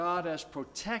God has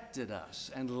protected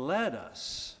us and led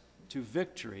us to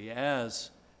victory as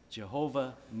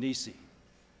Jehovah Nissi,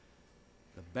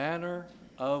 the banner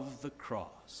of the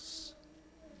cross.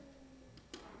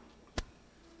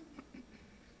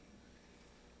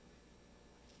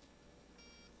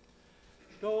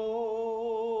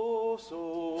 Do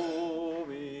so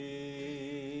be.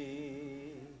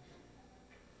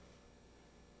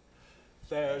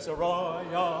 There's a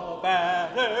royal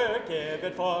banner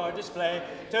given for display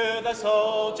to the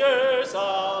soldiers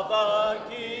of the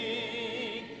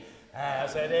King.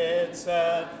 As an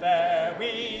ensign fair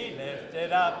we lift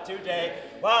it up today,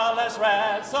 while as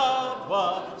ransomed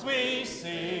ones we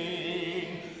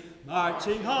sing.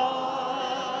 Marching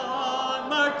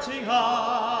on,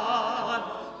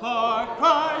 for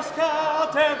Christ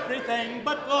count everything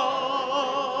but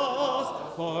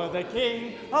loss. For the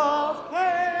King of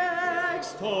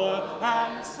Kings toil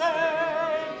and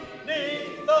sang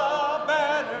 'neath the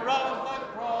banner of the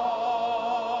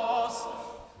cross.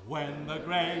 When the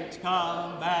great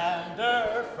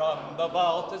commander from the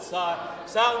vaulted side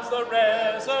sounds the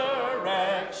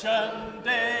resurrection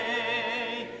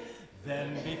day,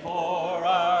 then before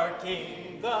our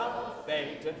King the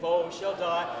fainted foe shall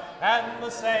die, and the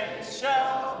saints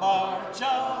shall march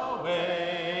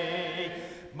away.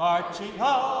 Marching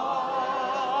on,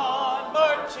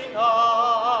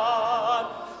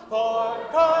 for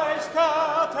Christ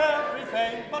count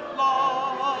everything but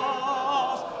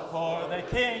loss. For the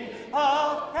King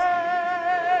of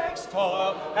Kings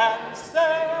toil and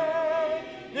stay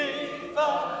 'neath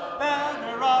the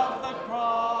banner of the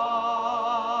cross.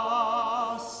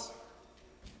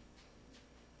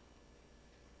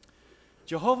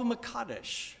 Jehovah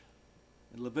Makadesh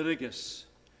in Leviticus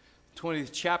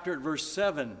 20th chapter at verse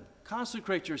 7.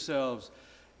 Consecrate yourselves,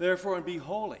 therefore, and be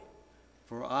holy,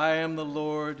 for I am the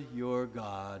Lord your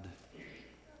God.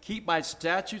 Keep my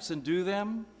statutes and do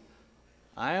them.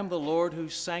 I am the Lord who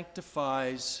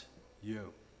sanctifies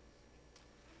you.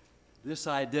 This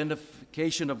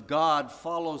identification of God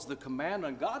follows the command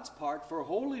on God's part for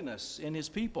holiness in his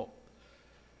people.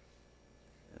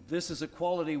 This is a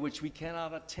quality which we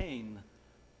cannot attain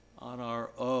on our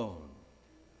own.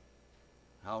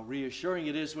 How reassuring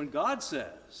it is when God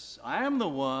says, I am the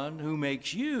one who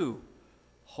makes you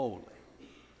holy.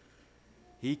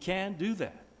 He can do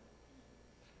that.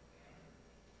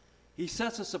 He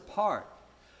sets us apart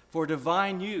for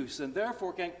divine use and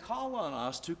therefore can call on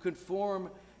us to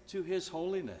conform to his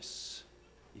holiness.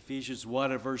 Ephesians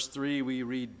 1 and verse 3 we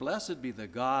read, Blessed be the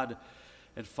God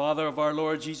and Father of our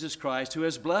Lord Jesus Christ, who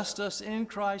has blessed us in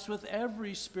Christ with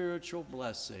every spiritual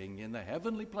blessing in the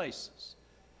heavenly places,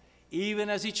 even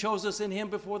as he chose us in him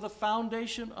before the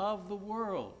foundation of the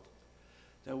world,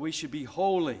 that we should be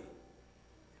holy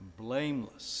and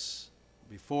blameless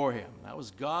before him. That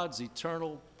was God's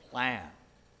eternal plan.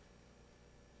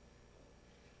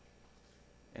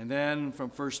 And then from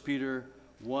 1 Peter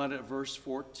 1 at verse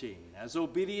 14, as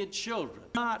obedient children,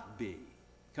 not be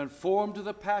conformed to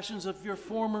the passions of your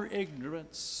former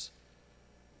ignorance,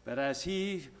 but as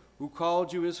he who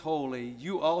called you is holy,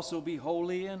 you also be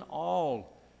holy in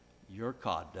all your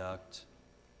conduct.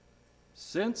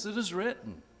 Since it is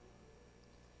written,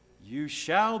 you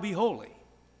shall be holy,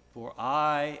 for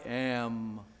I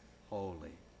am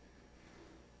holy.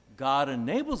 God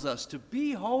enables us to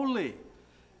be holy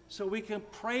so we can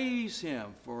praise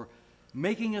him for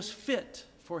making us fit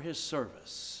for his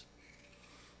service.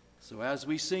 So as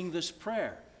we sing this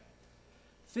prayer,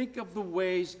 think of the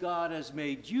ways God has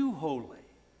made you holy,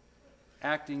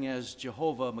 acting as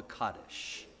Jehovah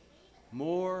Makadesh.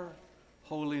 More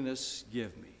holiness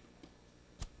give me.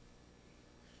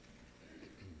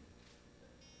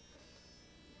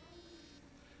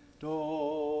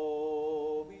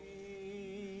 Do me.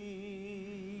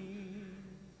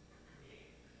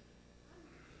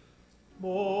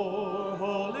 More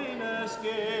holiness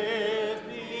give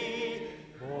me,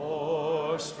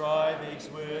 more strivings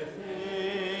within,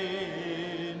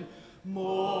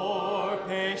 more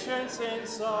patience in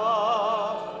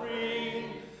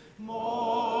suffering,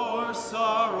 more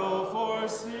sorrow for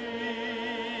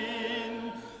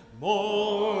sin,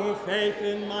 more faith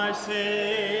in my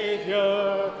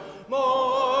Savior,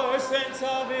 more sense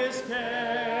of his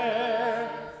care,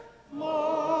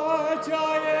 more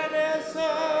joy in his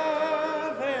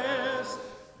service,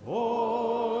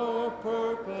 more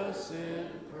purpose in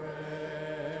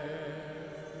prayer,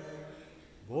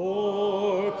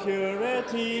 more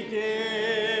purity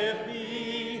give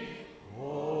me,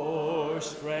 more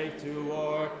strength to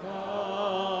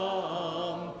overcome,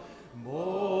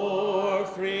 more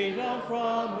freedom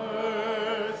from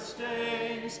earth's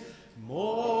stains,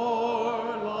 more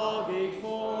longing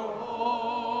for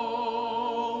home,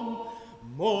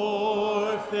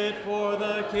 fit for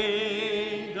the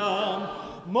kingdom,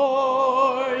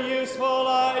 more useful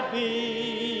I'd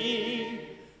be,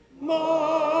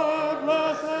 more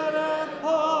blessed and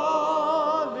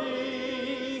holy,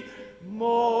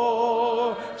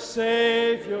 more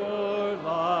Savior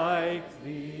like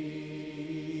thee.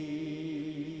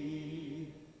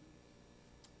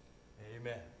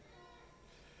 Amen.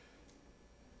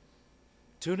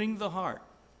 Tuning the heart,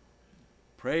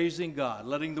 praising God,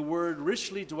 letting the word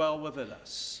richly dwell within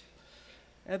us.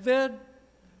 And then,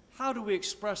 how do we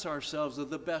express ourselves in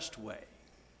the best way?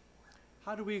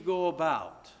 How do we go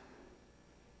about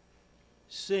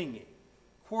singing,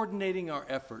 coordinating our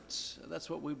efforts? That's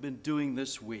what we've been doing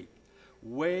this week.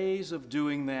 Ways of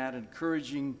doing that,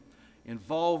 encouraging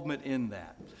involvement in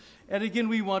that. And again,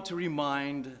 we want to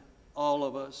remind all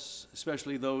of us,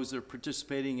 especially those that are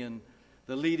participating in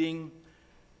the leading,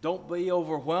 don't be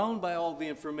overwhelmed by all the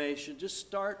information. Just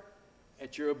start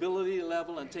at your ability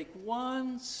level and take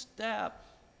one step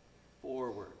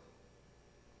forward.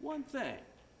 One thing.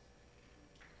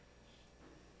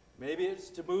 Maybe it's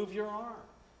to move your arm.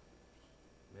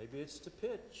 Maybe it's to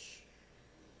pitch.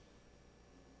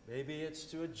 Maybe it's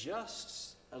to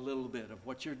adjust a little bit of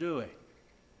what you're doing.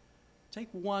 Take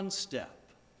one step.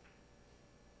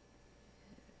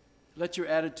 Let your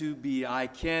attitude be, I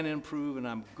can improve, and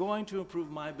I'm going to improve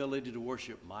my ability to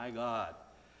worship my God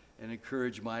and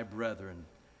encourage my brethren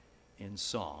in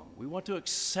song. We want to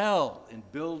excel in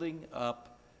building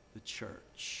up the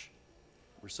church.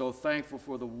 We're so thankful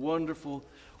for the wonderful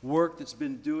work that's we've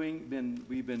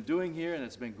been doing here, and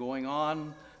it's been going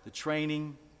on, the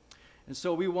training. And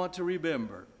so we want to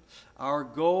remember, our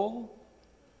goal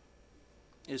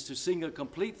is to sing a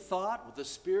complete thought with the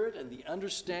spirit and the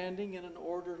understanding in an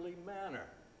orderly manner.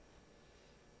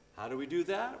 How do we do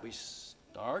that? We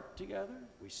start together,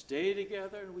 we stay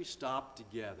together, and we stop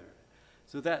together.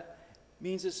 So that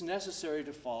means it's necessary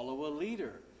to follow a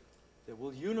leader that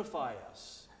will unify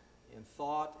us in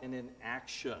thought and in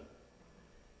action.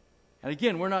 And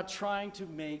again, we're not trying to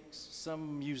make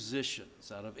some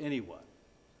musicians out of anyone,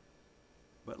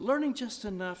 but learning just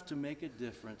enough to make a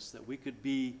difference that we could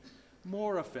be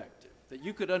more effective, that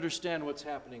you could understand what's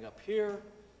happening up here,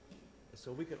 and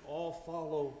so we could all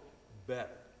follow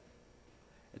better.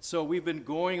 And so we've been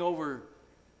going over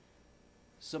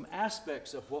some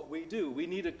aspects of what we do. We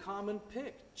need a common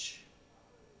pitch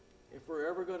if we're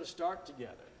ever going to start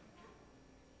together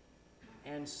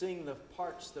and sing the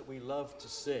parts that we love to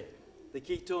sing. The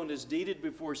key tone is needed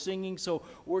before singing, so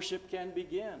worship can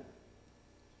begin.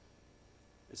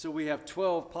 And so we have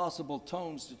 12 possible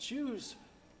tones to choose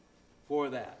for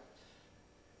that.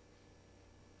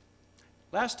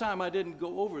 Last time I didn't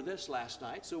go over this last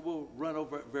night, so we'll run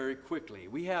over it very quickly.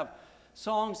 We have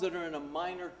songs that are in a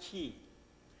minor key.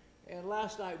 And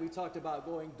last night we talked about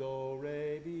going do,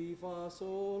 re, mi, fa,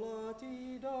 sol, la,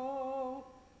 ti, do.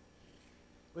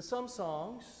 With some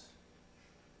songs,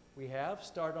 we have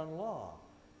start on la.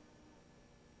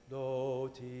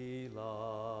 Do, ti,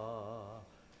 la,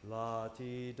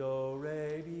 ti, do,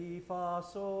 re, mi, fa,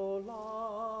 sol,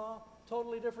 la.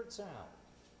 Totally different sound.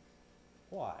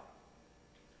 Why?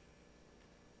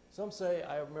 Some say,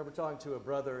 I remember talking to a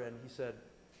brother and he said,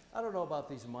 I don't know about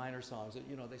these minor songs.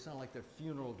 They sound like they're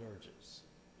funeral dirges.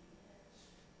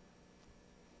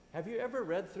 Have you ever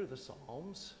read through the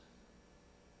Psalms?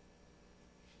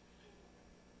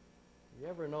 You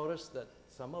ever notice that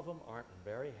some of them aren't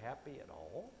very happy at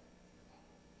all?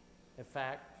 In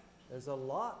fact, there's a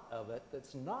lot of it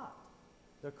that's not.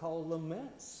 They're called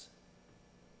laments.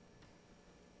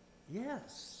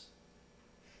 Yes,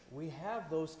 we have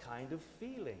those kind of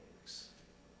feelings.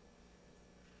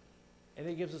 And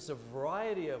it gives us a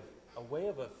variety of, a way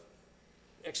of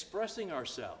expressing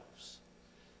ourselves.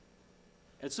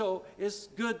 And so it's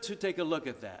good to take a look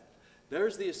at that.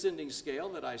 There's the ascending scale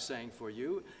that I sang for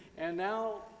you. And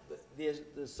now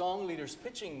the song leaders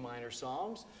pitching minor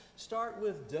songs start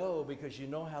with do because you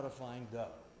know how to find do.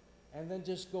 And then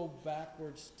just go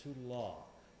backwards to la.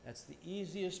 That's the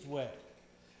easiest way.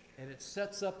 And it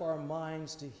sets up our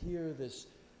minds to hear this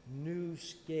new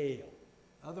scale.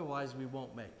 Otherwise, we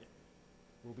won't make it.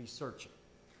 We'll be searching.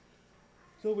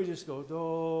 So we just go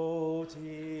do,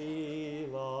 ti,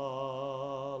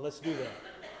 la. Let's do that.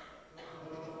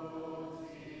 Do,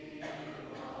 ti,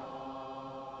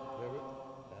 la.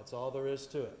 That's all there is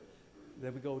to it.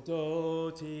 Then we go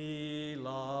do, ti,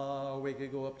 la. We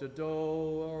could go up to do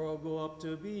or go up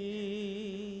to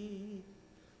B.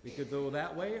 We could go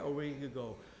that way, or we could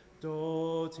go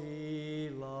do, ti,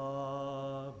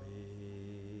 la, mi.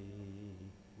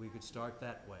 We could start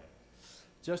that way.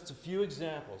 Just a few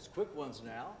examples, quick ones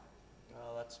now.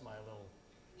 Oh, that's my little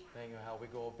Thing how we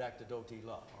go back to do, ti,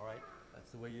 la, all right?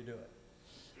 That's the way you do it.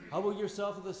 Humble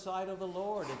yourself at the sight of the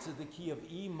Lord. It's in the key of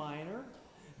E minor.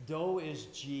 Do is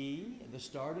G, and the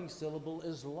starting syllable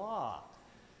is la.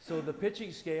 So the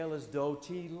pitching scale is do,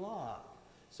 ti, la.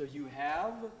 So you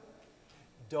have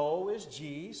do is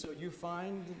G, so you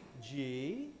find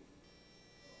G.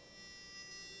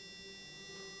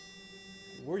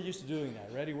 We're used to doing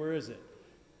that. Ready? Where is it?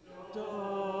 Do.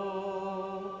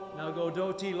 Now go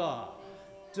do, ti, la.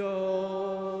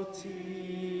 Do,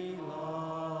 ti,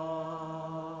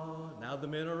 la. Now the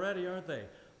men are ready, aren't they?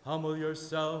 Humble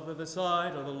yourself at the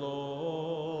sight of the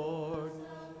Lord.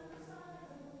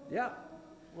 Yeah,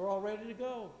 we're all ready to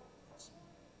go. It's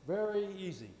very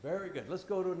easy, very good. Let's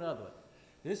go to another one.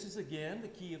 This is again the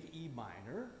key of E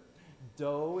minor.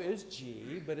 Do is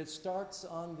G, but it starts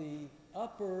on the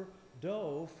upper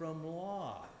do from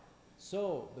la.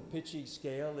 So the pitching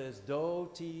scale is do,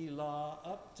 ti, la,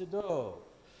 up to do.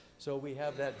 So we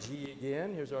have that G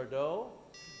again. Here's our do.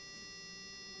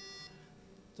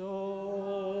 Do,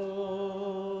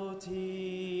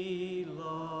 ti,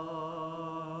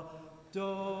 la, do.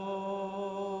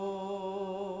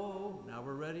 Now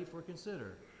we're ready for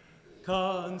consider.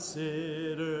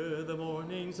 Consider the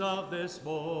mornings of this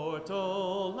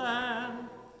mortal land.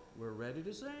 We're ready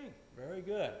to sing. Very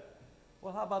good.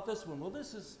 Well, how about this one? Well,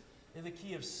 this is in the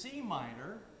key of C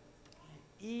minor.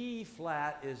 E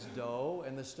flat is do,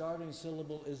 and the starting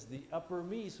syllable is the upper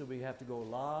mi, so we have to go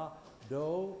la,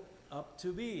 do, up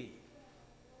to B.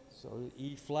 So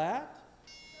E flat.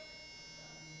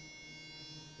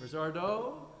 Where's our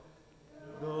do?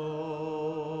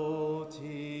 Do,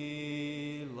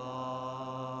 ti,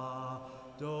 la,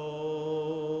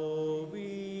 do,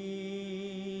 mi.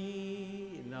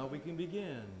 Now we can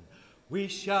begin. We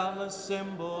shall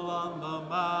assemble on the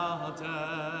mountain.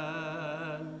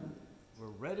 We're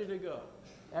ready to go.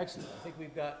 Excellent. I think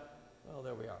we've got, well,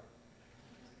 there we are.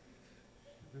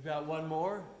 We've got one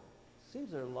more. Seems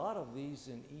there are a lot of these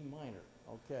in E minor.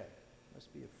 Okay.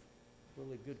 Must be a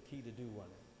really good key to do one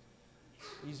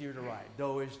in. Easier to write.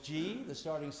 Do is G. The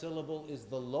starting syllable is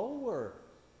the lower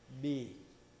mi.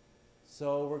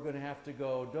 So we're going to have to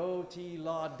go do, ti,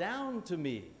 la, down to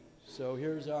mi. So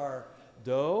here's our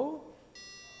do.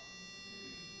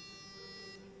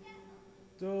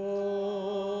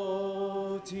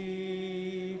 Do,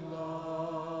 ti,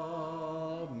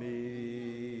 la, mi.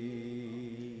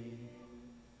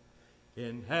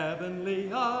 In heavenly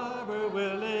harbor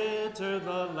we'll enter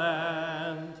the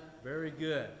land. Very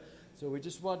good. So we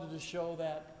just wanted to show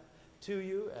that to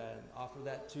you and offer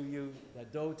that to you.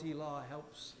 That do, ti, la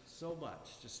helps so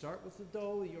much. Just start with the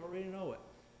do, you already know it.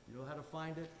 You know how to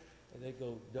find it, and then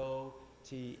go do,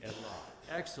 ti, and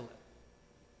la. Excellent.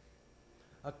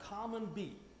 A common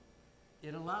beat.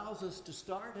 It allows us to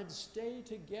start and stay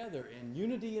together, and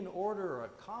unity and order are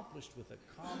accomplished with a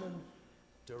common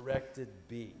directed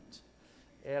beat.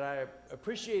 And I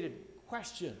appreciated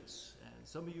questions, and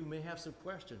some of you may have some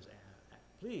questions.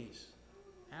 Please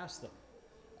ask them.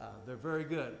 They're very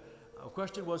good. A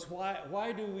question was,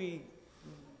 why do we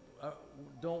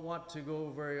don't want to go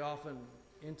very often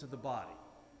into the body,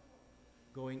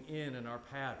 going in our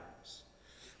patterns?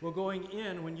 Well, going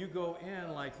in, when you go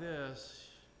in like this,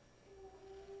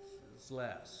 it's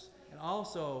less. And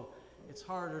also, it's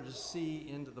harder to see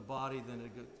into the body than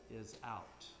it is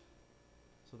out.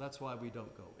 So that's why we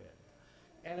don't go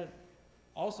in. And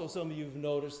also, some of you have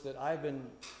noticed that I've been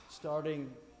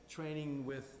starting training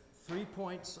with 3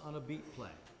 points on a beat play,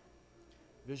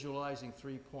 visualizing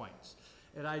 3 points.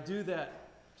 And I do that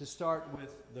to start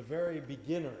with the very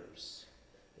beginners.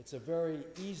 It's a very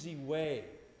easy way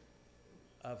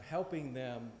of helping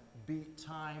them beat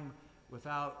time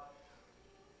without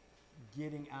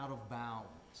getting out of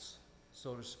bounds,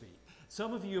 so to speak.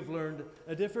 Some of you have learned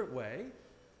a different way,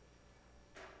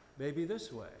 maybe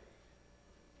this way.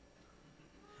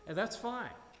 And that's fine.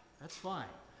 That's fine.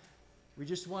 We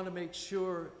just want to make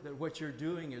sure that what you're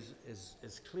doing is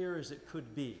as clear as it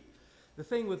could be. The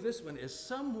thing with this one is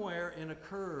somewhere in a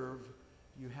curve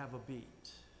you have a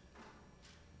beat.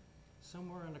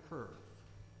 Somewhere in a curve.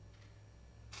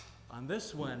 On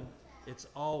this one, it's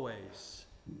always,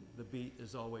 the beat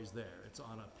is always there. It's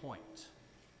on a point.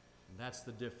 And that's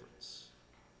the difference.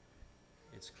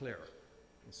 It's clearer.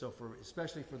 And so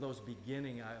especially for those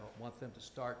beginning, I want them to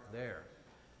start there.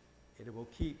 It will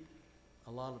keep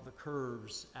a lot of the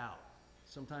curves out.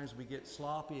 Sometimes we get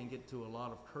sloppy and get to a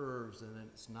lot of curves and then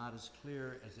it's not as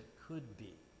clear as it could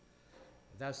be.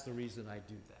 That's the reason I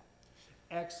do that.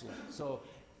 Excellent. So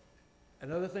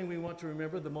another thing we want to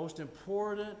remember, the most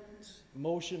important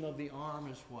motion of the arm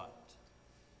is what?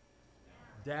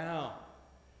 Down.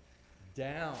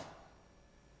 Down.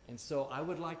 And so I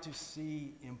would like to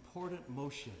see important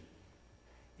motion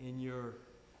in your,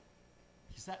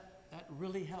 because that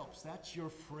really helps. That's your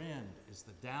friend, is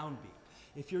the downbeat.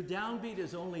 If your downbeat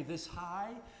is only this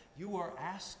high, you are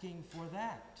asking for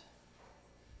that.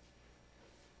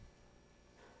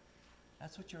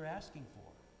 That's what you're asking for.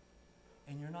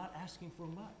 And you're not asking for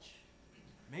much.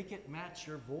 Make it match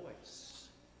your voice.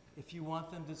 If you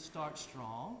want them to start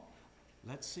strong,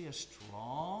 let's see a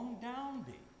strong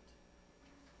downbeat.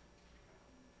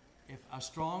 If a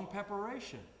strong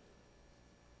preparation.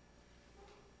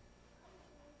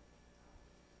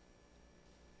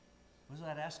 What is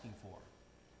that asking for?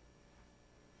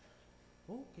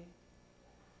 Okay.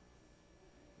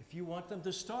 If you want them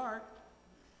to start,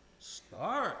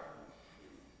 start.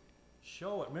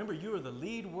 Show it. Remember, you are the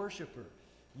lead worshiper.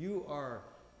 You are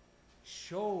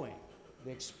showing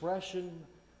the expression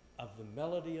of the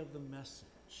melody of the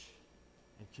message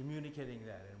and communicating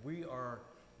that. And we are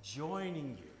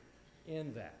joining you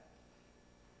in that.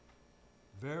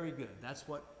 Very good. That's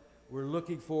what we're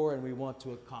looking for and we want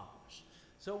to accomplish.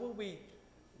 So we'll be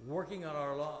working on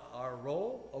our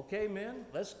role. Okay, men,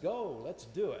 let's go. Let's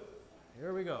do it.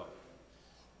 Here we go.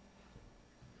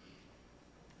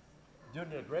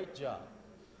 Doing a great job.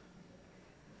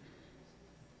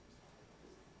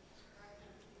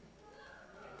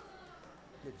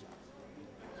 Good job.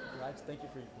 Right, thank you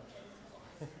for your question.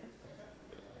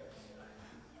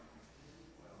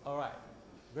 All right,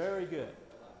 very good.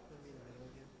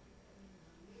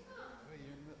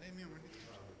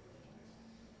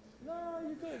 No,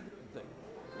 you're good.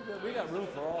 You're good. We got room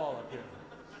for all up here.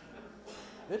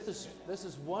 This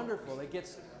is wonderful. It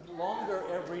gets longer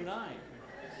every night.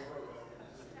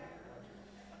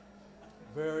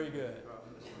 Very good.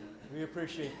 We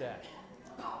appreciate that.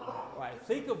 All right,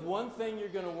 think of one thing you're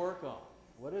going to work on.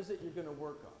 What is it you're going to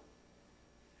work on?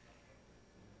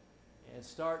 And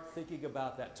start thinking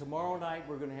about that. Tomorrow night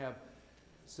we're going to have,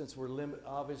 since we're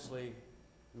obviously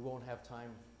we won't have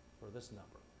time for this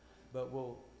number, but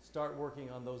we'll start working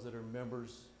on those that are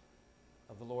members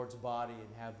of the Lord's body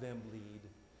and have them lead.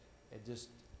 And just,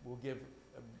 we'll give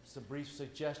some brief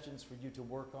suggestions for you to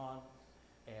work on.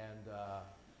 And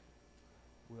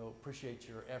we'll appreciate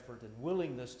your effort and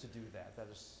willingness to do that. That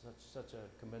is such a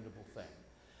commendable thing.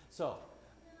 So,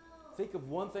 think of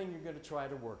one thing you're going to try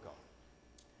to work on.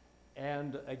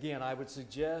 And again, I would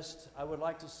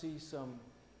like to see some,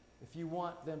 if you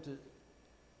want them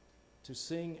to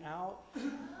sing out,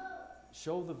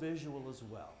 show the visual as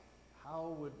well.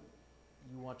 How would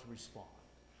you want to respond?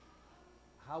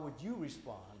 How would you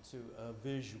respond to a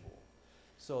visual?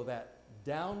 So that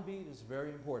downbeat is very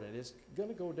important. It's going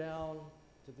to go down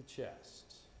to the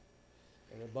chest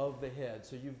and above the head.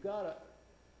 So you've got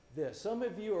this. Some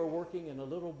of you are working in a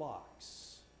little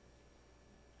box.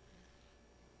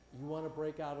 You want to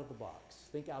break out of the box.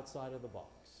 Think outside of the box.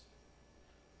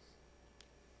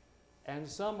 And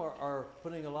some are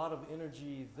putting a lot of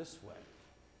energy this way.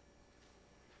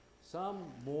 Some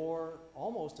more,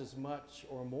 almost as much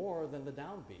or more than the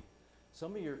downbeat.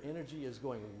 Some of your energy is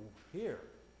going here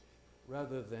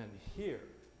rather than here.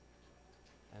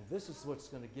 And this is what's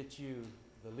going to get you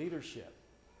the leadership,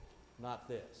 not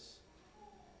this.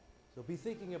 So be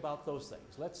thinking about those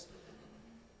things. Let's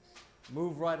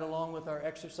move right along with our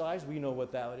exercise. We know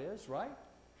what that is, right?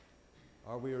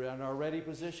 Are we in our ready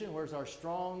position? Where's our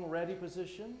strong ready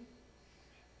position?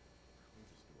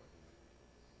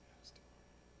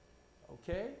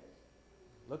 Okay.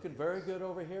 Looking very good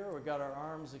over here. We've got our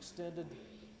arms extended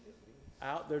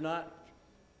out. They're not,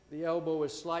 the elbow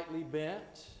is slightly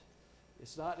bent.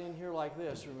 It's not in here like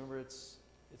this. Remember, it's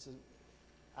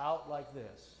out like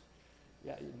this.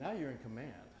 Yeah, now you're in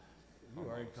command. You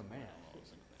are in command.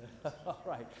 All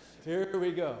right, here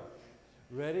we go.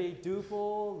 Ready,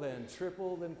 duple, then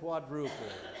triple, then quadruple.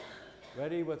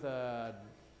 Ready with a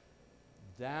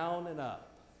down and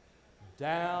up.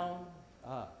 Down,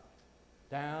 up.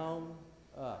 Down,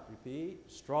 up.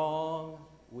 Repeat. Strong,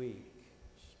 weak.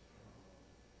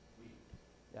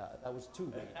 Yeah, that was too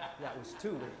weak. That was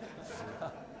too weak.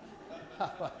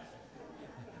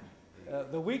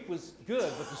 The weak was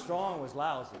good, but the strong was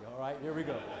lousy. All right, here we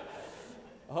go.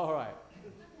 All right.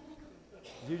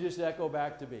 You just echo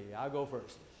back to me. I'll go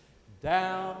first.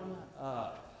 Down,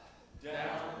 up.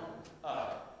 Down,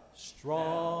 up.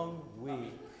 Strong,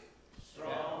 weak.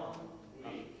 Strong,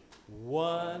 weak.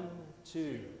 1,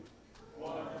 2.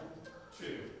 1,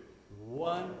 2.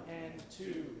 1 and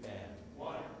 2 and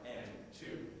 1 and 2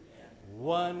 and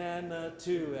 1 and a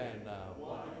 2 and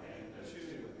 1 and a 2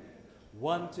 and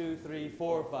 1, 2, 3,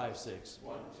 4, 5, 6.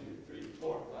 1, 2, 3,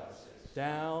 4, 5, 6.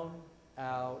 Down,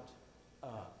 out,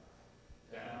 up.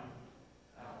 Down,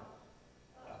 out,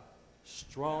 up.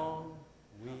 Strong,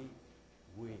 weak,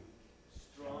 weak.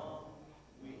 Strong,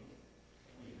 weak,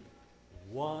 weak.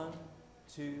 1,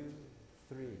 2,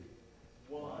 3.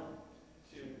 1,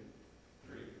 2,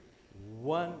 3.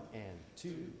 1 and 2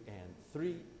 and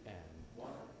 3 and 1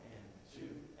 and 2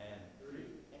 and 3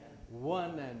 and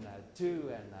 1 and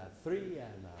 2 and 3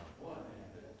 and 1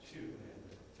 and 2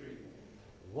 and 3.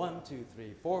 1, 2,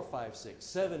 3, 4, 5, 6,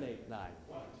 7, 8, 9.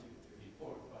 1, 2, 3,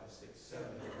 4, 5, 6, 7, 8,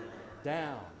 9.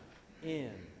 Down,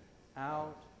 in,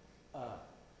 out,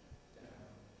 up. Down,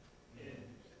 in,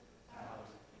 out,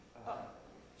 up.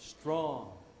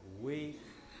 Strong, weak,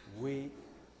 weak,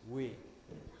 weak.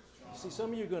 You see,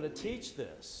 some of you are going to teach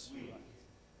this. Weak,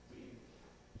 weak.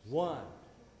 1,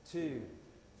 2,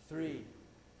 3,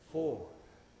 4.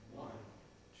 1,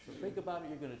 So think about it,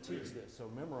 you're going to teach this, so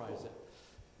memorize it.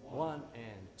 1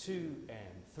 and 2 and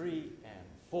 3 and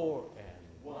 4 and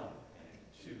 1 and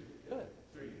 2, good.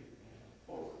 3 and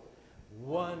 4.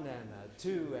 1 and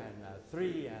 2 and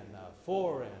 3 and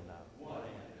 4 and 1 and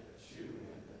 2 and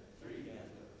 3 and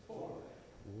 4.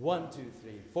 1, 2,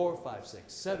 3, 4, 5,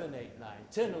 6, 7, 8, 9,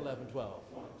 10, 11, 12.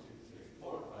 1, 2, 3,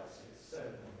 4, 5, 6, 7,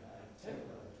 8, 9, 10, 11,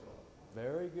 12.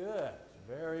 Very good,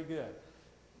 very good.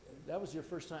 That was your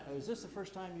first time. Is this the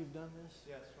first time you've done this?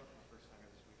 Yeah, it's my first time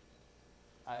here this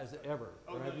week. Is it ever?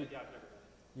 Oh, Or no, have you, yeah, I've never done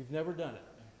it. you've never done it?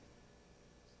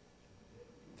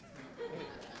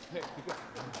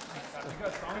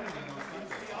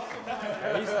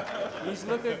 He's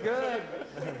looking good.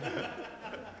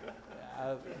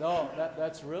 No,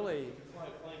 that's really,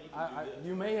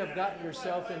 you may have gotten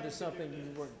yourself into something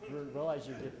you weren't realize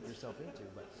you're getting yourself into,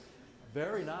 but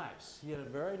very nice. He had a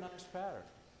very nice pattern.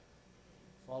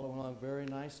 Following along very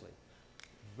nicely.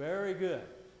 Very good.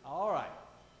 All right.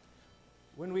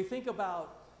 When we think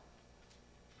about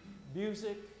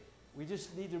music, we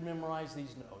just need to memorize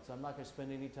these notes. I'm not going to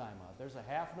spend any time on it. There's a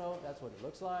half note, that's what it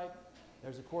looks like.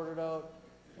 There's a quarter note,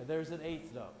 and there's an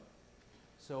eighth note.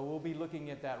 So we'll be looking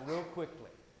at that real quickly.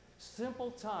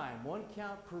 Simple time, 1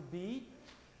 count per beat.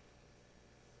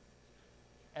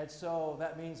 And so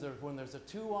that means that when there's a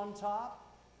 2 on top,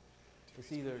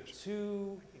 it's either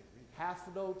 2 half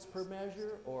notes per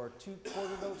measure or 2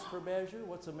 quarter notes per measure.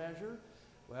 What's a measure?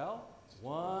 Well,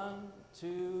 1,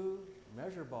 2,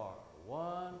 measure bar.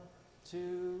 1,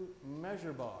 2,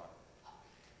 measure bar.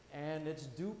 And it's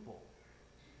duple.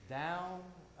 Down,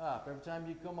 up. Every time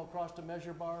you come across the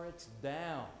measure bar, it's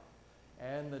down.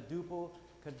 And the duple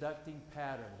conducting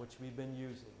pattern, which we've been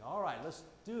using. All right, let's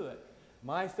do it.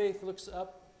 My faith looks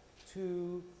up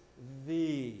to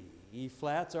thee. E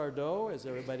flat's our do. Is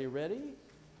everybody ready?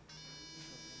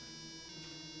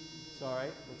 Sorry,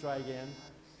 we'll try again.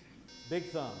 Big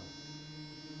thumb.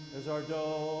 There's our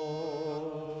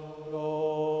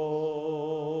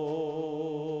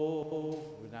do.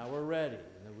 Now we're ready.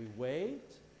 And then we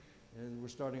wait. And we're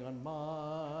starting on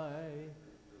my.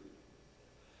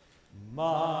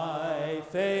 My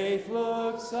faith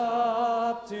looks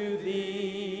up to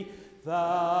thee,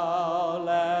 thou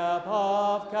Lamb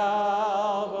of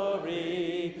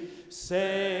Calvary,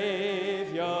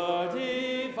 Savior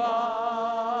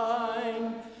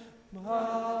divine.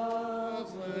 My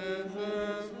sins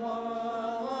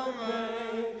one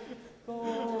way,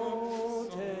 go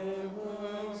take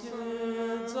my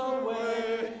sins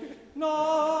away,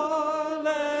 nor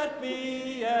let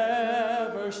me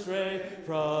ever stray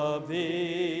from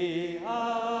thee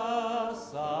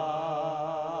aside.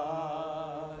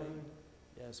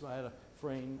 Yes, I had a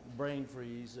brain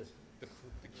freeze. The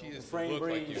key is to Brain look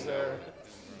like you breeze know there. it.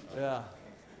 Yeah,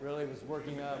 really was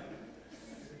working up.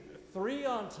 3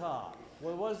 on top.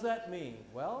 Well, what does that mean?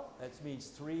 Well, that means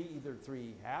either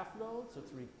 3 half notes or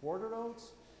 3 quarter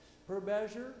notes per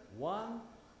measure. 1,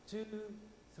 2,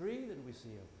 3. Then we see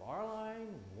a bar line.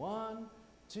 1,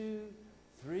 2,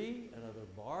 3. Another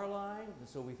bar line. And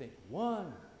so we think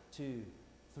 1, 2,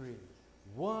 3.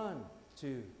 1,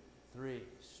 2, 3.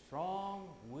 Strong,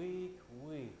 weak,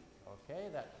 weak. Okay,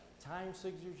 that time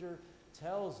signature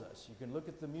tells us. You can look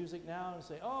at the music now and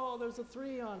say, oh, there's a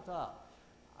 3 on top.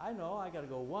 I know, I got to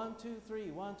go 1, 2, 3,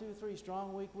 1, 2, 3,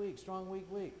 strong, weak, weak, strong, weak,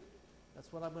 weak.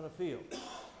 That's what I'm going to feel.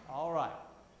 All right,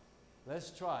 let's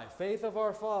try. Faith of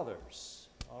our fathers.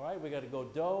 All right, we got to go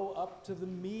do up to the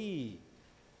mi.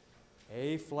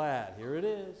 A flat, here it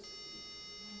is.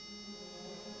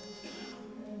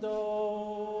 Do,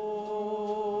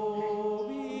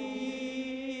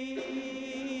 mi.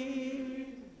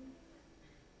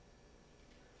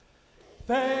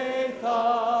 Faith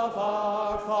of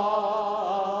our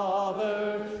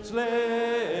fathers,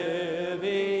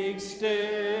 living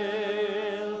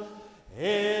still,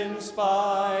 in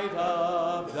spite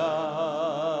of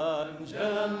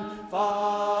dungeon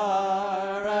fire.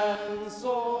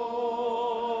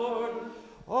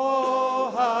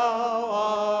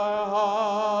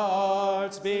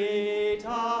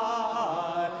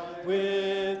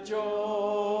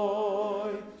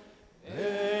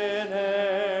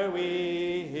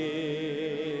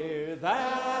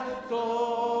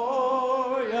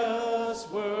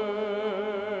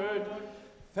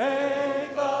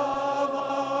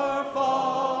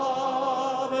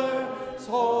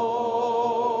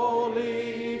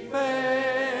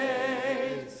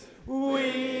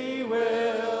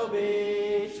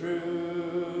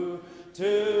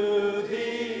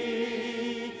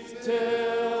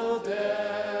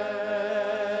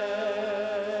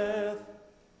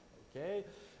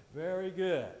 Very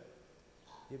good.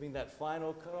 Giving that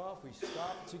final cutoff, we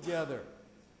stop together.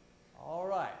 All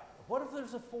right. What if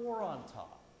there's a 4 on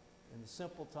top in the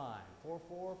simple time? 4,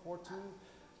 4, 4, 2,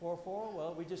 4, 4.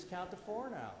 Well, we just count to 4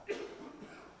 now.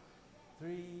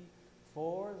 3,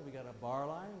 4. We got a bar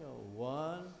line. Go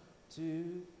 1,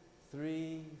 2,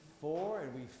 3, 4.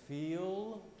 And we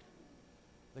feel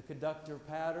the conductor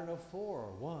pattern of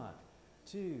 4. 1,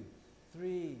 2,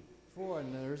 3, 4.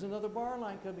 And there's another bar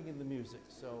line coming in the music.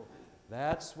 So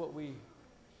that's what we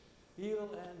feel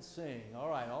and sing. All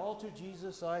right, all to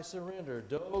Jesus I surrender.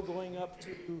 Do going up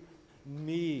to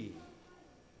me.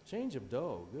 Change of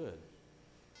do, good.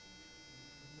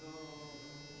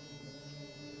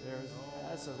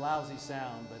 That's a lousy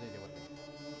sound, but anyway.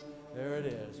 There it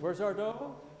is. Where's our do?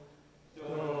 Do,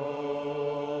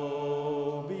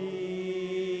 be.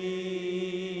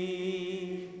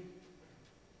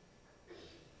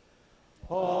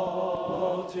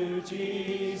 All to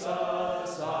Jesus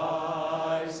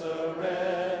I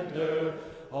surrender,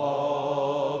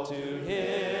 all to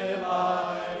Him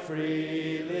I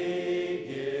freely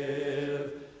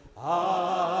give.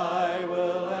 I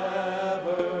will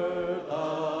ever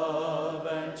love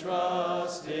and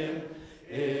trust Him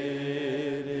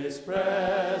in His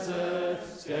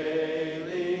presence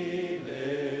daily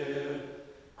live.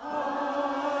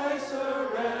 I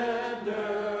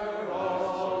surrender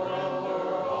all,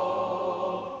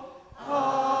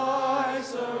 I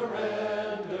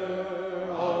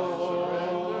surrender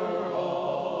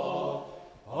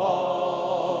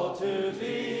all to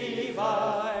Thee,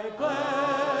 my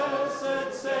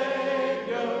blessed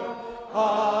Savior.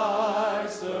 I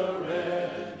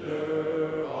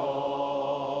surrender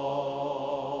all.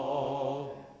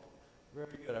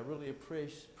 Very good. I really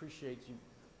appreciate you.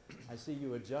 I see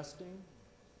you adjusting,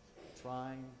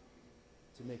 trying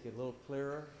to make it a little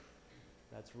clearer.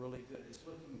 That's really good. It's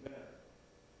looking better.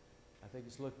 I think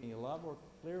it's looking a lot more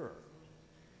clearer.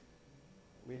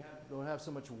 We don't have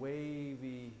so much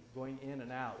wavy going in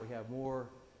and out. We have more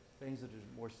things that are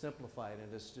more simplified,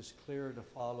 and it's just clearer to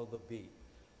follow the beat.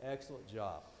 Excellent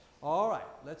job. All right,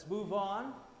 let's move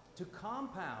on to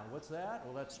compound. What's that?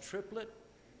 Well, that's triplet,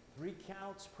 3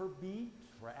 counts per beat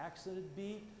for accented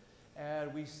beat,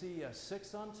 and we see a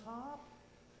 6 on top,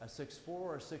 a 6-4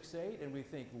 or 6-8, and we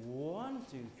think 1,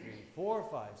 2, 3, 4,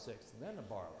 5, 6, and then a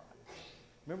bar line.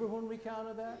 Remember when we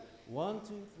counted that? 1,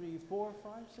 2, 3, 4,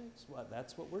 5, 6? Well,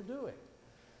 that's what we're doing.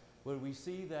 When we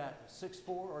see that 6-4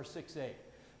 or 6-8.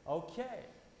 Okay.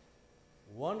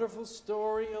 Wonderful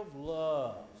story of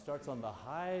love. Starts on the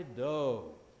high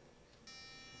do.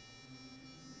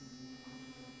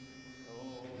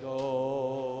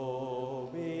 Do,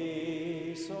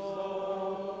 mi,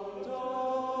 so, do.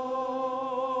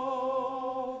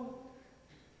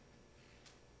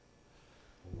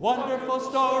 Wonderful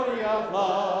story of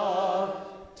love,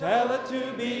 tell it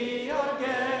to me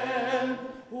again.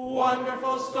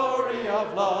 Wonderful story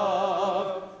of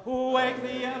love, wake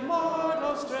the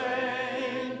immortal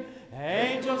strain.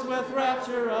 Angels with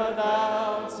rapture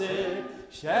announce it,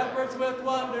 shepherds with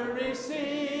wonder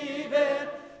receive it,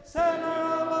 sinner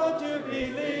alone to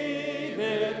believe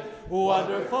it.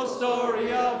 Wonderful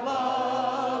story of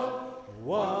love,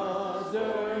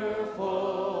 wonderful,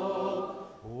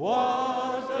 wonderful,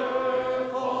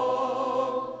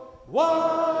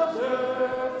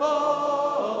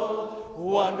 wonderful,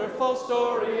 wonderful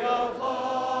story of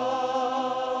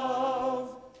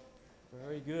love.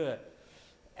 Very good.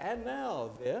 And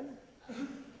now then,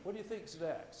 what do you think's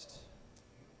next?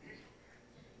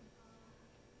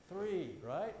 3,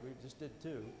 right? We just did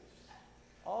 2.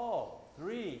 Oh,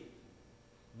 3.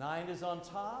 9 is on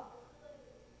top,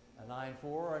 a 9-4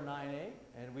 or a 9-8,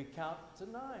 and we count to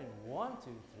 9. 1, 2,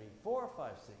 3, 4,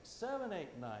 5, 6, 7,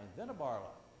 8, 9, then a bar line.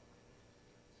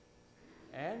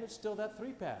 And it's still that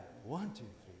 3 pattern. 1, 2, 3,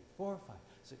 4, 5,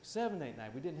 6, 7, 8,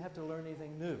 9. We didn't have to learn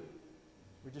anything new.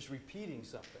 We're just repeating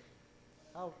something.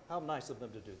 How nice of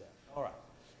them to do that. All right.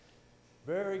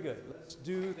 Very good. Let's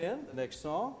do then the next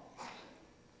song.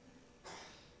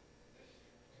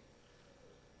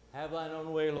 Have thine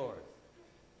own way, Lord.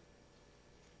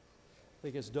 I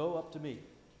think it's do up to me.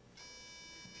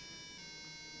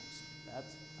 I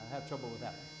have trouble with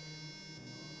that.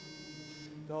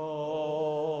 Do,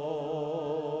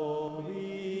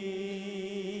 mi.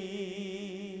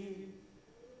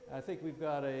 I think we've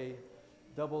got a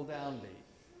double down beat.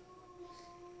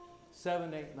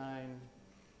 7, 8, 9,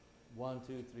 1,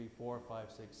 2, 3, 4,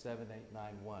 5, 6, 7, 8,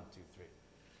 9, 1, 2, 3.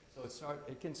 So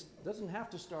doesn't have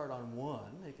to start on 1.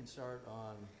 It can start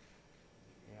on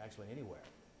actually anywhere.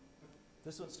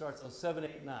 This one starts on 7,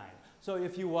 8, 9. So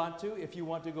if you want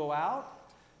to go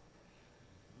out,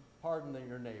 pardon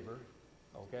your neighbor,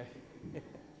 Okay? If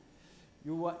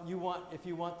you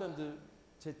want them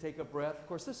to take a breath, of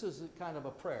course, this is kind of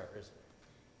a prayer, isn't it?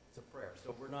 It's a prayer,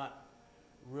 so we're not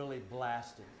really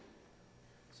blasting.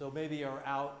 So maybe our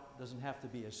out doesn't have to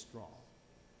be as strong.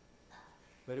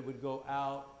 But it would go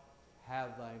out,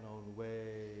 have thine own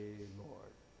way,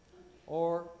 Lord.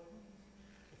 Or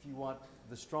if you want,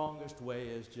 the strongest way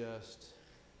is just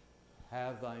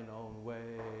have thine own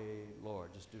way,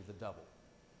 Lord. Just do the double.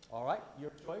 All right,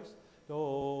 your choice.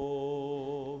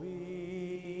 Do,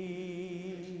 re.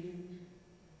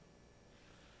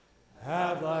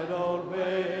 Have thine own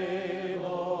way,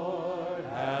 Lord,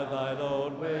 have thine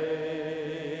own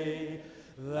way.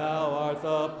 Thou art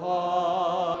the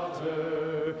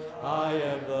potter, I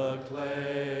am the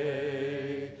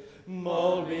clay.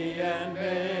 Mold me and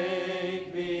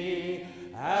make me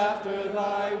after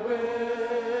thy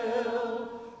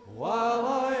will, while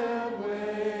I am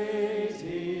waiting,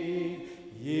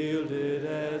 yielded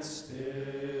and still.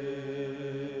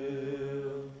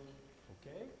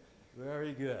 Okay?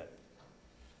 Very good.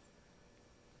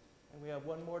 And we have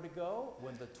one more to go.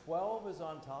 When the 12 is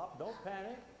on top, don't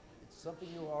panic. It's something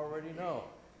you already know.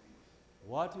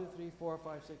 1, 2, 3, 4,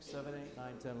 5, 6, 7, 8,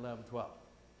 9, 10, 11, 12.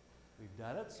 We've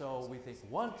done it, so we think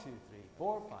 1, 2, 3,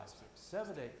 4, 5, 6,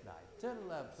 7, 8, 9, 10,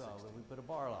 11, 12, and we put a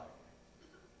bar line.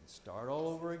 And start all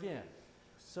over again.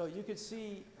 So you can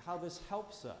see how this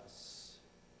helps us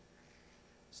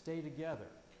stay together.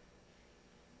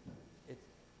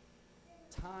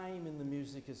 Time in the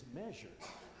music is measured.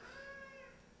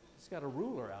 It's got a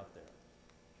ruler out there.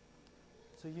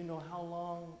 So you know how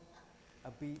long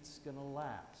a beat's going to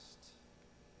last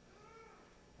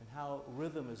and how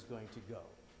rhythm is going to go.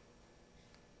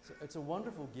 So it's a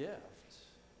wonderful gift.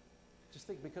 Just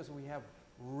think, because we have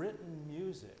written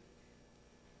music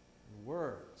and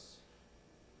words.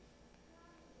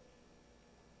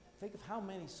 Think of how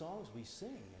many songs we sing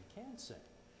and can sing.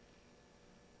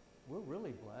 We're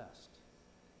really blessed.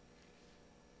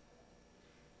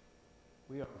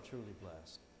 We are truly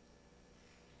blessed.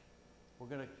 We're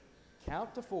going to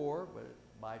count to 4, but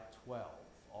by 12.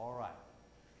 All right.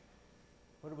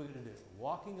 What are we going to do?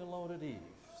 Walking Alone at Eve.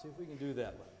 See if we can do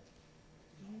that one.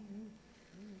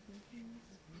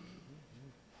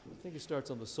 I think it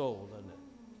starts on the soul, doesn't it?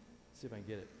 See if I can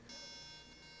get it.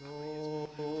 Oh,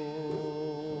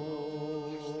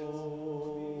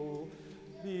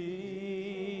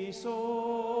 be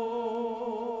soul.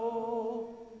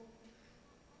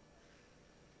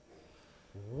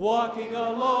 Walking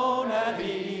alone at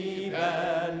eve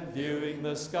and viewing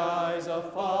the skies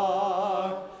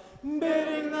afar,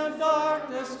 bidding the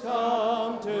darkness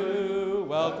come to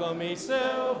welcome me,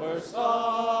 silver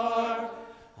star.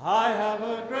 I have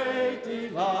a great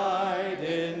delight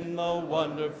in the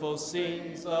wonderful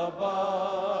scenes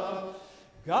above.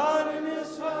 God in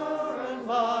His power and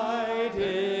light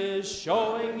is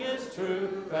showing His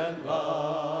truth and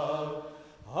love.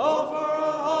 Oh, for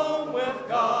a home with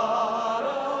God,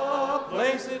 a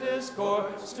place it is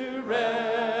course to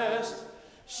rest,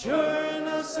 sure in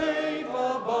a safe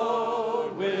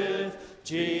abode with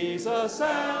Jesus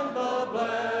and the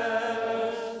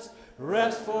blessed.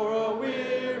 Rest for a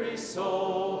weary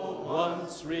soul,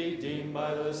 once redeemed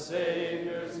by the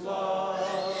Savior's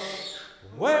love,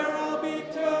 where I'll be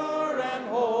pure and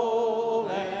whole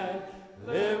and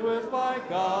live with my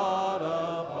God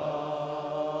above.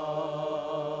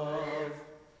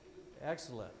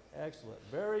 Excellent, excellent,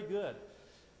 very good.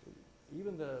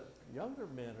 Even the younger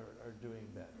men are doing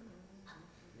better.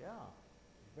 Yeah,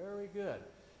 very good.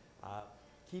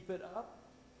 Keep it up.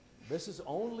 This is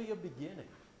only a beginning.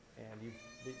 And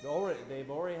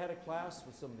they've already had a class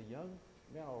with some of the young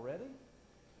men already.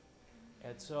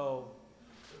 And so,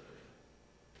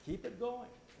 keep it going.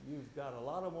 You've got a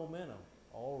lot of momentum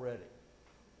already.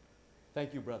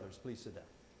 Thank you, brothers. Please sit down.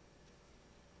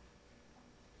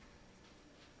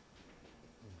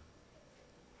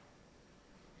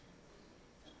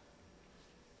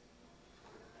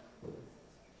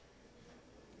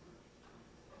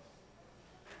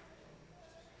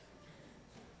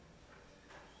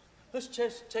 Let's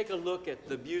just take a look at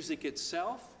the music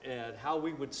itself and how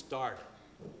we would start it.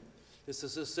 This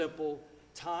is a simple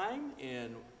time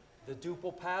in the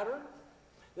duple pattern.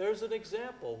 There's an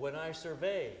example, When I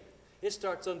Survey. It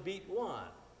starts on beat 1.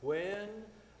 When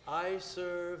I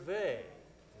survey.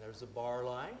 There's a bar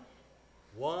line.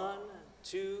 1,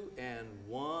 2, and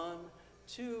 1,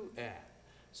 2, and.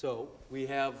 So we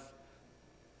have,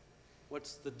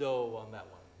 what's the do on that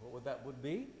one? What would that would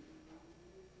be?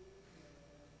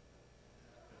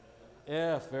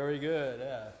 F, very good,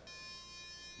 F.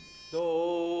 Do.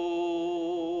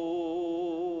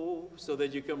 So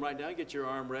then you come right down, get your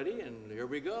arm ready, and here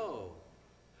we go.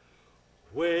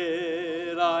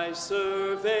 When I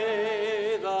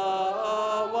survey the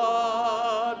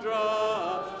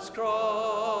wondrous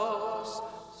cross.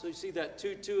 So you see that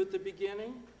 2-2 at the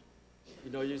beginning?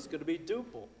 You know it's going to be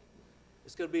duple.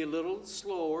 It's going to be a little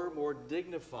slower, more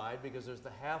dignified, because there's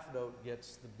the half note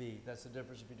gets the beat. That's the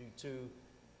difference between 2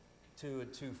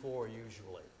 and 2-4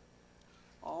 usually.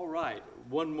 All right,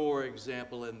 one more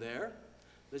example in there.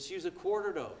 Let's use a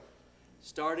quarter note,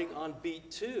 starting on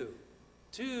beat 2.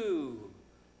 2,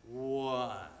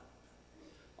 1.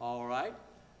 All right,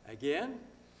 again,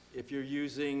 if you're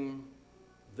using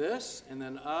this and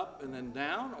then up and then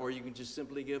down, or you can just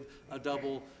simply give a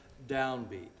double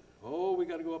downbeat. Oh, we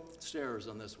got to go up the stairs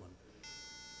on this one.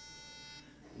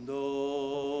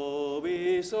 Do,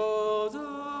 mi, so,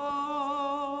 do.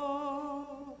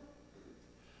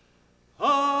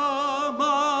 A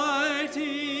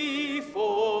mighty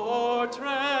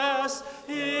fortress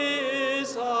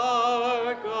is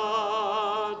our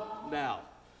God. Now,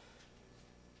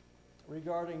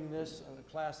 regarding this and the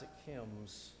classic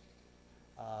hymns,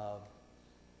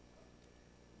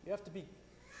 you have to be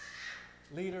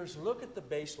leaders. Look at the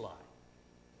bass line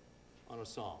on a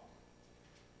song.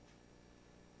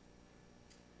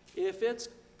 If it's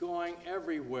going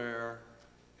everywhere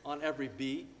on every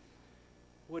beat,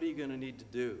 what are you going to need to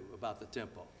do about the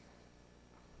tempo?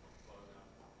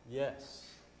 Yes.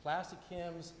 Classic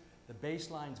hymns, the bass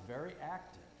line's very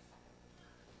active.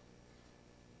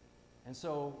 And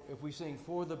so if we sing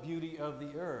 "For the Beauty of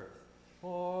the Earth,"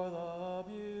 for the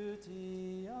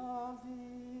beauty of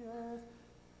the earth,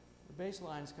 the bass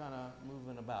line's kind of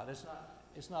moving about.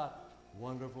 It's not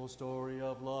wonderful story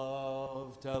of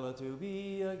love, tell it to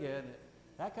me again.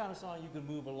 That kind of song you can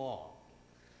move along.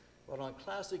 But on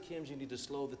classic hymns, you need to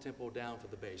slow the tempo down for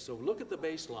the bass. So look at the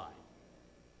bass line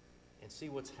and see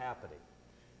what's happening.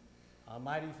 On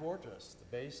Mighty Fortress, the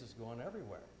bass is going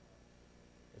everywhere.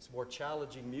 It's more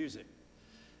challenging music.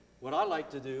 What I like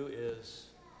to do is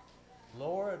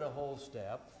lower it a whole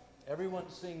step. Everyone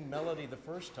sing melody the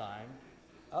first time,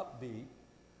 upbeat,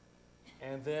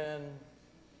 and then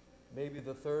maybe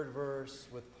the third verse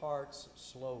with parts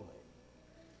slowly.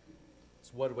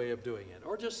 It's one way of doing it.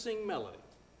 Or just sing melody.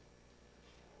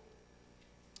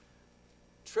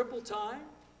 Triple time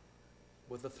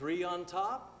with a 3 on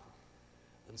top,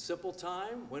 and simple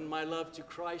time, when my love to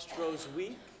Christ grows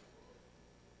weak,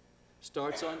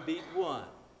 starts on beat 1.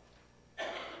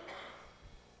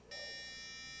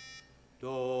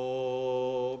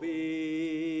 Do,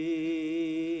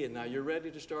 be, and now you're ready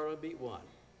to start on beat 1.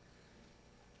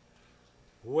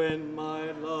 When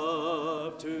my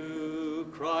love to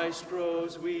Christ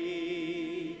grows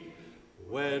weak,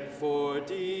 when for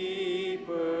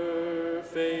deeper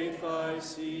faith I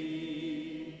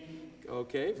seek.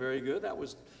 Okay, very good. That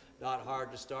was not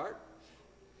hard to start.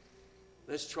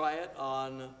 Let's try it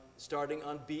on starting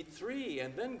on beat 3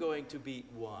 and then going to beat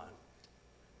 1.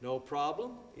 No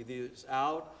problem. Either it's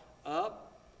out,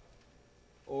 up,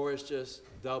 or it's just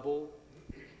double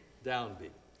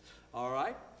downbeat. All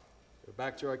right, we're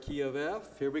back to our key of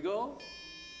F. Here we go.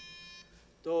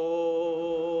 Do.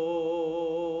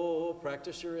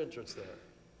 Practice your entrance there.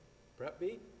 Prep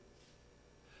beat.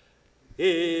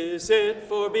 Is it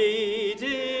for me,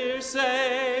 dear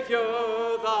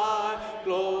Savior, thy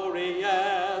glory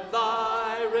at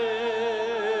thy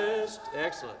wrist?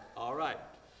 Excellent. All right.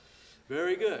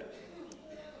 Very good.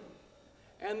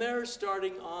 And they're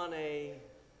starting on a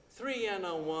 3 and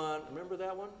a 1. Remember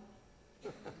that one?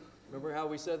 Remember how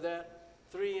we said that?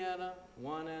 3 and a,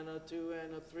 1 and a, 2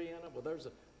 and a, 3 and a. Well, there's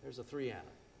a 3 and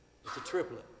a. It's a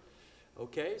triplet.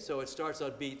 Okay, so it starts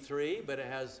on beat 3, but it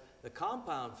has the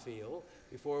compound feel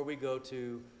before we go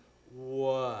to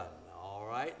 1. All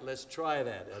right, let's try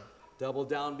that. A double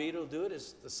downbeat will do it.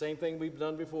 It's the same thing we've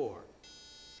done before.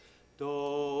 Do.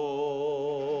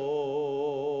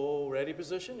 Ready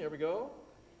position? Here we go.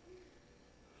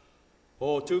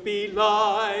 Oh, to be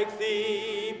like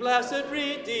thee, blessed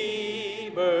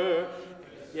Redeemer.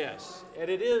 Yes, and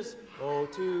it is, oh,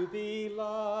 to be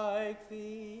like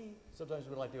thee. Sometimes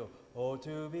we like to go, oh,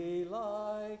 to be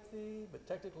like thee. But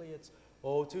technically it's,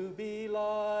 oh, to be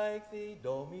like thee,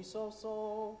 do, mi, so,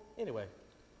 so. Anyway,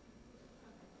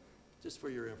 just for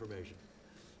your information.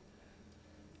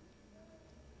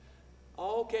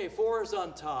 Okay, 4 is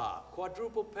on top.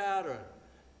 Quadruple pattern.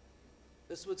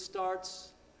 This one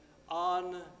starts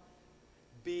on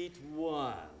beat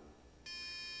 1.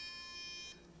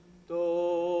 Do.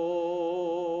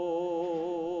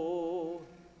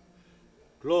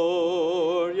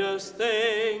 Glorious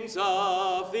things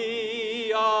of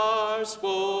thee are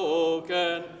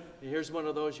spoken. Here's one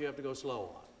of those you have to go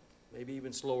slow on. Maybe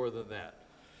even slower than that.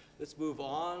 Let's move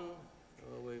on.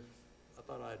 I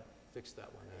thought I'd fixed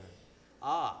that one there.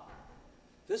 Ah,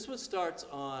 this one starts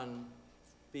on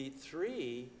beat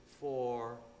 3,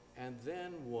 4, and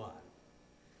then 1.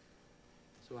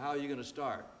 So how are you going to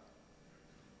start?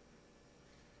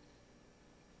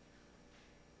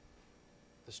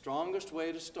 The strongest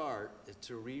way to start is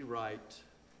to rewrite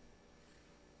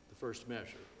the first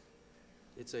measure.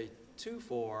 It's a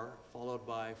 2-4 followed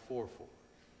by 4-4.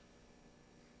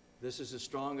 This is the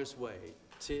strongest way.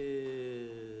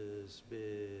 'Tis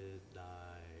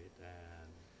midnight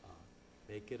and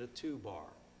make it a 2-bar.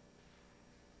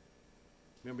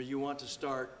 Remember, you want to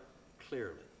start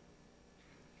clearly.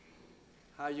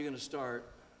 How are you going to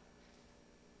start?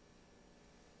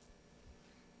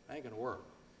 That ain't going to work.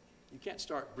 You can't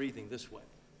start breathing this way.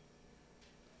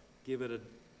 Give it a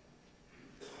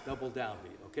double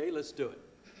downbeat. Okay, let's do it.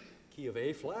 Key of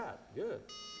A flat. Good.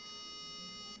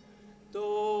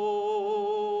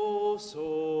 Do,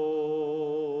 sol.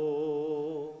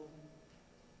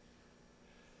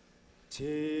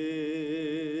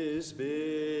 'Tis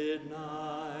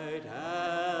midnight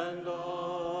and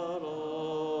all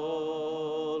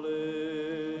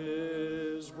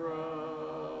is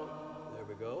brown. There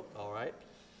we go. All right.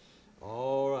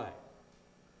 All right.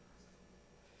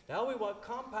 Now we want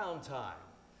compound time.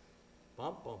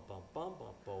 Bump, bump, bump, bump,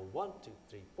 bump, bump. 1, 2,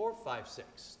 3, 4, 5,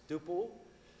 6. Duple.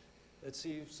 Let's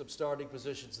see some starting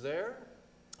positions there.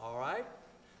 All right.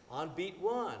 On beat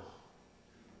 1.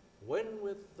 When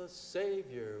with the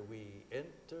Savior we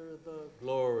enter the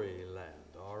glory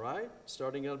land. All right.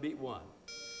 Starting on beat 1.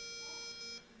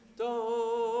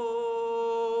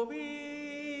 Do,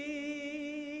 mi.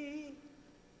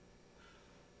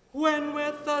 When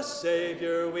with the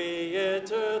Savior we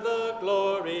enter the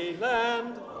glory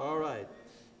land. All right.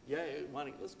 Yeah,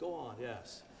 let's go on,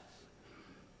 yes.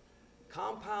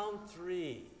 Compound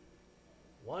 3.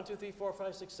 1, 2, 3, 4,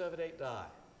 5, 6, 7, 8, die.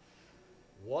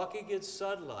 Walking in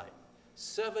sunlight.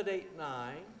 7, 8,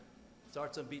 9.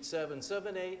 Starts on beat 7.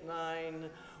 7, 8, 9,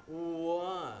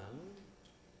 1.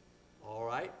 All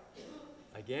right.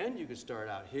 Again, you can start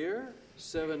out here.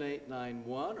 7, 8, 9,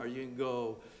 1. Or you can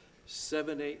go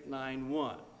 7, 8, 9,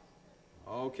 1.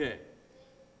 Okay.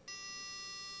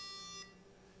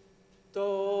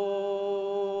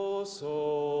 Do,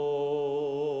 sol.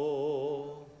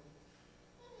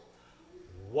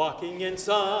 Walking in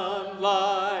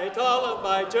sunlight all of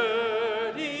my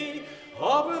journey,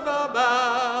 over the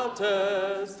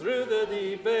mountains, through the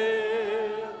deep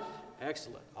vale.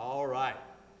 Excellent. All right.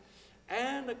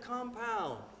 And a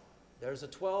compound. There's a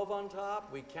 12 on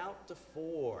top. We count to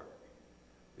 4.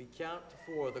 We count to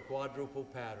 4, the quadruple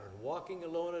pattern. Walking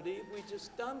alone at eve, we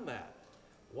just done that.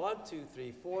 1, 2,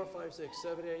 3, 4, 5, 6,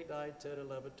 7, 8, 9, 10,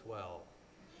 11, 12.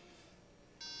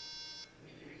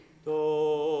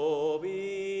 Do,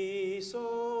 mi,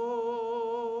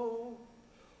 so.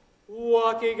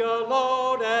 Walking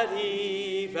alone at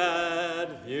eve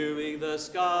and viewing the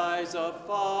skies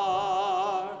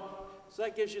afar. So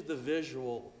that gives you the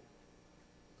visual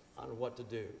on what to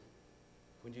do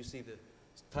when you see the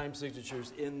time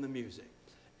signatures in the music.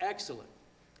 Excellent.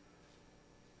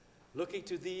 Looking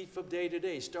to thee from day to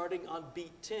day, starting on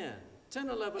beat 10. 10,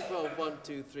 11, 12, 1,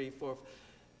 2, 3, 4.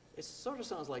 It sort of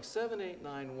sounds like 7, 8,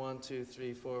 9, 1, 2,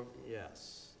 3, 4.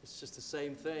 Yes, it's just the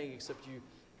same thing, except you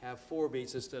have 4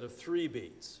 beats instead of 3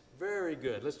 beats. Very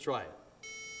good. Let's try it.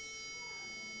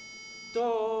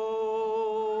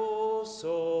 Do,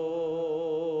 sol.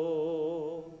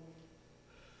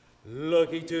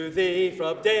 Looking to thee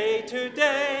from day to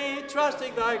day,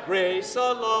 trusting thy grace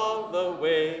along the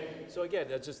way. So again,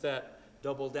 that's just that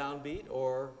double downbeat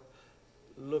or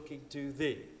looking to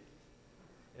thee.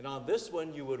 And on this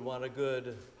one, you would want a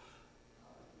good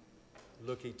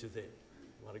looking to thee.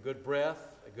 You want a good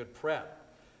breath, a good prep.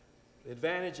 The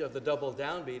advantage of the double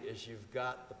downbeat is you've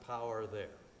got the power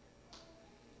there.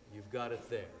 You've got it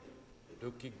there.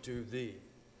 Looking to thee.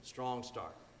 Strong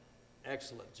start.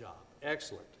 Excellent job.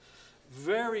 Excellent.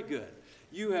 Very good.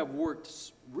 You have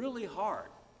worked really hard,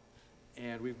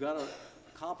 and we've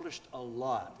accomplished a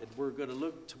lot. And we're going to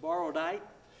look tomorrow night.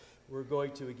 We're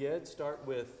going to again start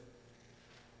with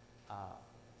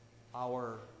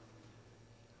our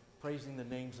praising the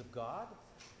names of God,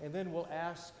 and then we'll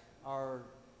ask our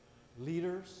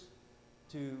leaders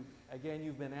to, again,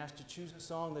 you've been asked to choose a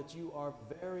song that you are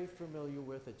very familiar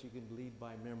with, that you can lead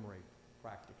by memory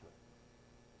practically.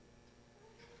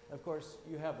 Of course,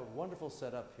 you have a wonderful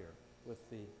setup here with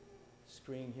the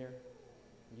screen here.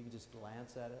 You can just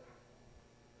glance at it.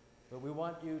 But we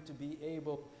want you to be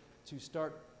able to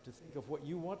start to think of what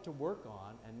you want to work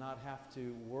on and not have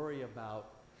to worry about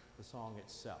the song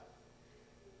itself.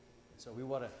 And so we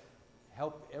want to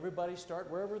help everybody start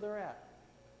wherever they're at.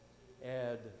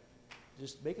 and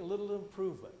just make a little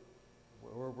improvement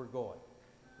where we're going.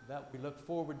 That we look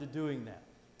forward to doing that.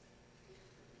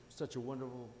 Such a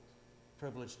wonderful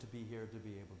privilege to be here to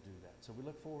be able to do that. So we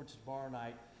look forward to tomorrow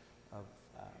night of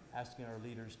asking our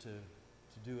leaders to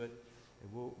do it.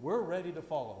 And we're ready to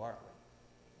follow, aren't we?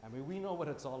 I mean, we know what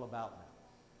it's all about now.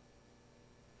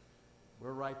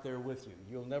 We're right there with you.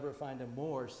 You'll never find a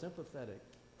more sympathetic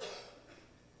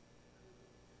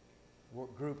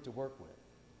group to work with.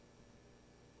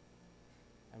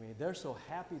 I mean, they're so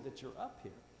happy that you're up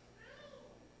here.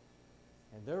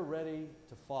 And they're ready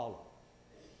to follow.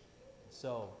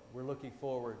 So we're looking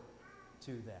forward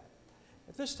to that.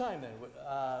 At this time then,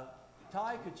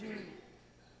 Ty, could you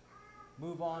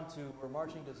move on to our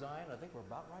marching design? I think we're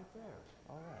about right there.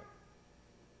 All right.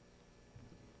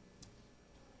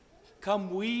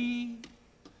 Come we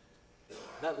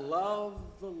that love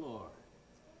the Lord,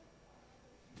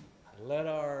 let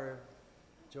our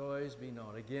joys be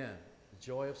known. Again, the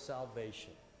joy of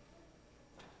salvation.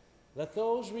 Let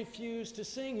those refuse to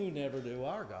sing who never knew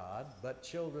our God, but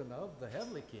children of the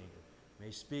heavenly King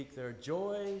may speak their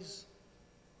joys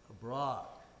abroad.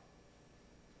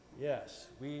 Yes,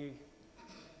 we,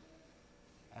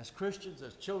 as Christians,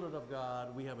 as children of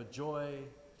God, we have a joy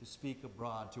to speak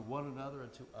abroad to one another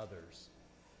and to others.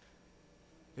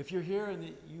 If you're here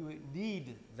and you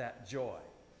need that joy,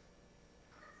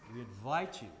 we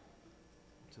invite you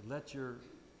to let your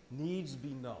needs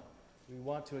be known. We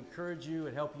want to encourage you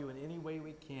and help you in any way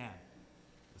we can.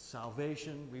 With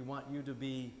salvation, we want you to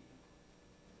be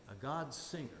a God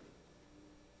singer,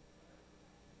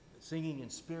 singing in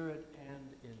spirit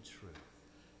and in truth.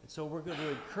 And so we're going to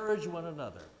encourage one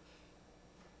another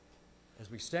as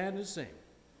we stand and sing.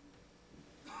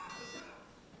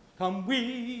 Come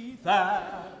we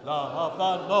that love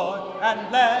the Lord,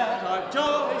 and let our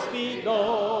joys be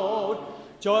known.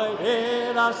 Join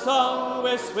in a song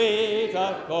with sweet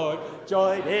accord,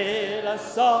 join in a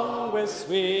song with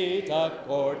sweet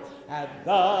accord, and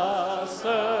thus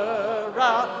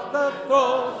surround the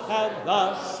throne, and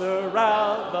thus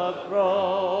surround the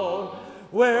throne.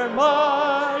 We're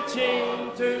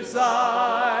marching to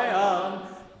Zion,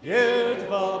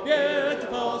 beautiful,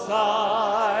 beautiful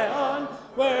Zion.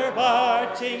 We're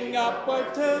marching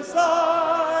upward to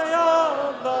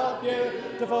Zion, the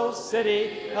beautiful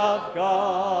city of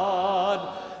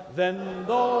God. Then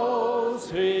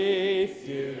those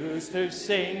refuse to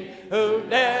sing who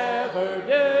never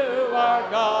knew our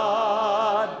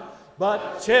God,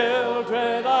 but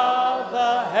children of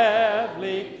the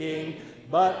heavenly King,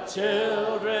 but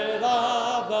children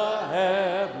of the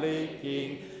heavenly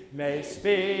King may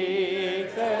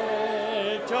speak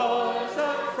their joys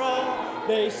abroad.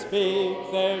 They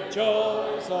speak their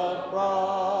joys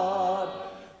abroad.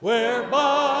 We're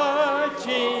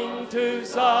marching to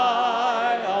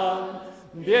Zion,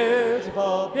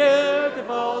 beautiful,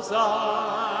 beautiful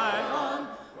Zion.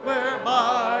 We're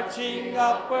marching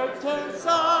upward to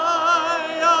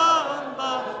Zion,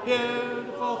 the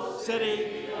beautiful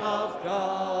city of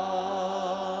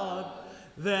God.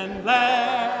 Then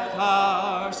let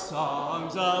our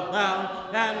songs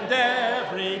abound and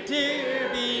every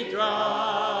tear be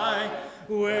dry.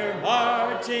 We're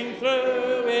marching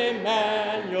through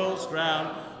Emmanuel's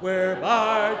ground. We're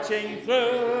marching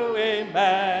through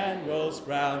Emmanuel's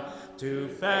ground to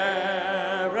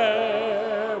fairer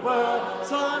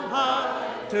worlds on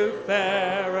high, to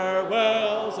fairer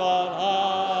worlds on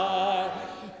high.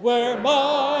 We're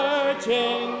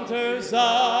marching to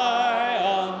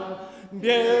Zion,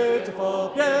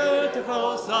 beautiful,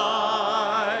 beautiful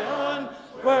Zion.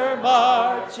 We're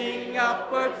marching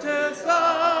upward to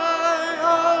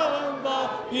Zion, the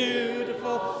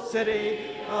beautiful city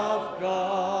of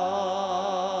God.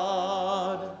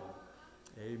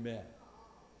 Amen.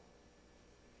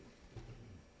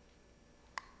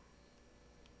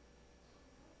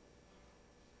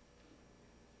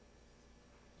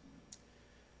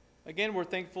 Again, we're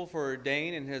thankful for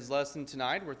Dane and his lesson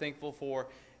tonight. We're thankful for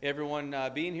everyone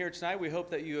being here tonight. We hope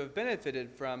that you have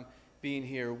benefited from being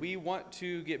here. We want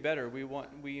to get better. We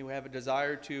have a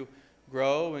desire to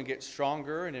grow and get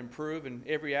stronger and improve in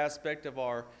every aspect of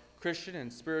our Christian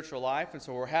and spiritual life. And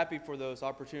so we're happy for those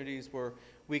opportunities where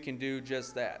we can do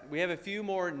just that. We have a few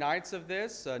more nights of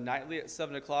this, nightly at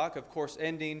 7 o'clock, of course,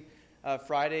 ending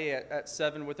Friday at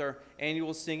 7 with our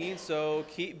annual singing. So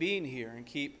keep being here and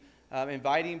keep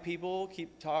inviting people,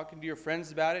 keep talking to your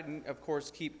friends about it, and of course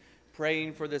keep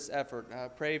praying for this effort.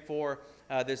 Pray for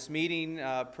this meeting,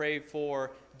 pray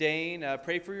for Dane,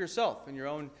 pray for yourself and your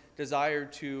own desire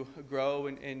to grow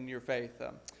in your faith.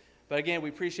 But again, we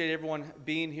appreciate everyone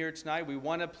being here tonight. We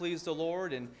want to please the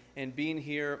Lord, and being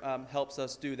here helps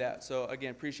us do that. So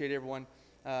again, appreciate everyone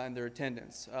and their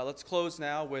attendance. Let's close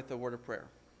now with a word of prayer.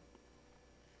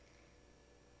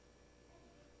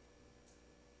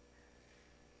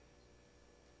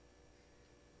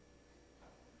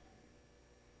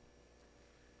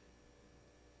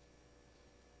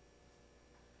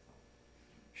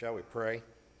 Shall we pray?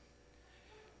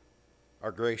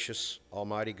 Our gracious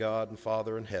Almighty God and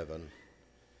Father in heaven,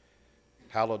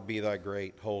 hallowed be thy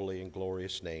great, holy, and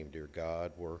glorious name, dear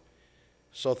God. We're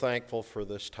so thankful for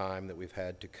this time that we've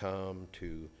had to come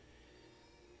to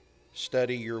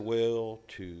study your will,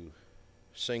 to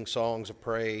sing songs of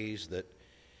praise that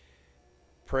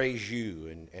praise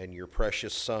you and your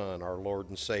precious Son, our Lord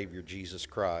and Savior, Jesus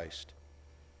Christ.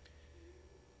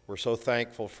 We're so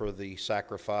thankful for the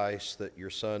sacrifice that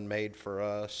your Son made for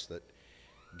us, that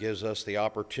gives us the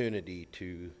opportunity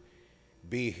to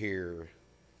be here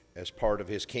as part of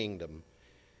his kingdom,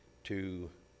 to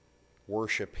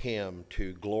worship him,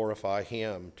 to glorify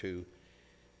him, to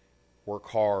work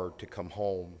hard to come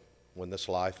home when this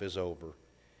life is over.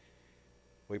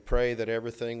 We pray that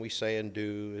everything we say and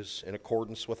do is in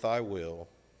accordance with thy will.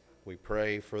 We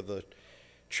pray for the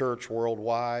church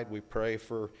worldwide. We pray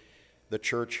for the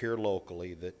church here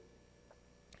locally, that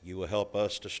you will help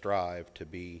us to strive to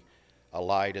be a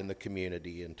light in the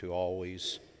community and to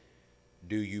always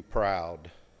do you proud.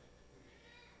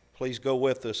 Please go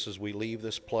with us as we leave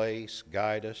this place.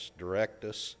 Guide us, direct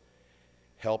us,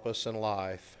 help us in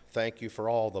life. Thank you for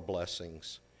all the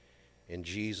blessings. In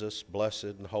Jesus' blessed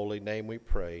and holy name we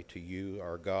pray, to you,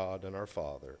 our God and our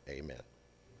Father. Amen.